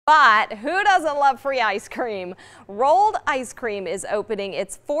But who doesn't love free ice cream? Rolled Ice Cream is opening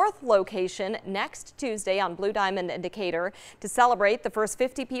its 4th location next Tuesday on Blue Diamond in Decatur. To celebrate, the first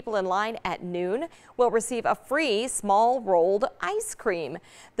 50 people in line at noon will receive a free small rolled ice cream.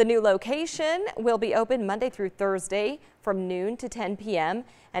 The new location will be open Monday through Thursday from noon to 10 p.m.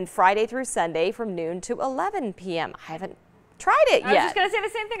 and Friday through Sunday from noon to 11 p.m. I haven't tried it yet. I was just going to say the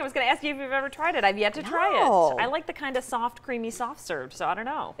same thing. I was going to ask you if you've ever tried it. I've yet to try it. I like the kind of soft, creamy soft serve, so I don't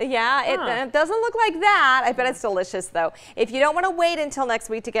know. Yeah, it doesn't look like that. I bet it's delicious, though. If you don't want to wait until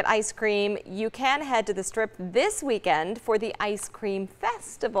next week to get ice cream, you can head to the Strip this weekend for the Ice Cream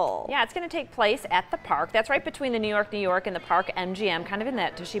Festival. Yeah, it's going to take place at the park. That's right between the New York and the Park MGM, kind of in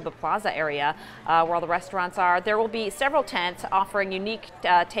that Toshiba Plaza area where all the restaurants are. There will be several tents offering unique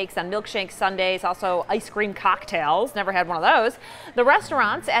takes on milkshake sundaes, also ice cream cocktails. Never had one of those. The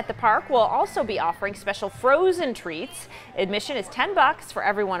restaurants at the park will also be offering special frozen treats. Admission is $10 for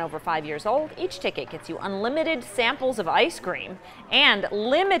everyone over 5 years old. Each ticket gets you unlimited samples of ice cream and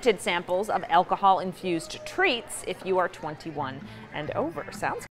limited samples of alcohol-infused treats if you are 21 and over. Sounds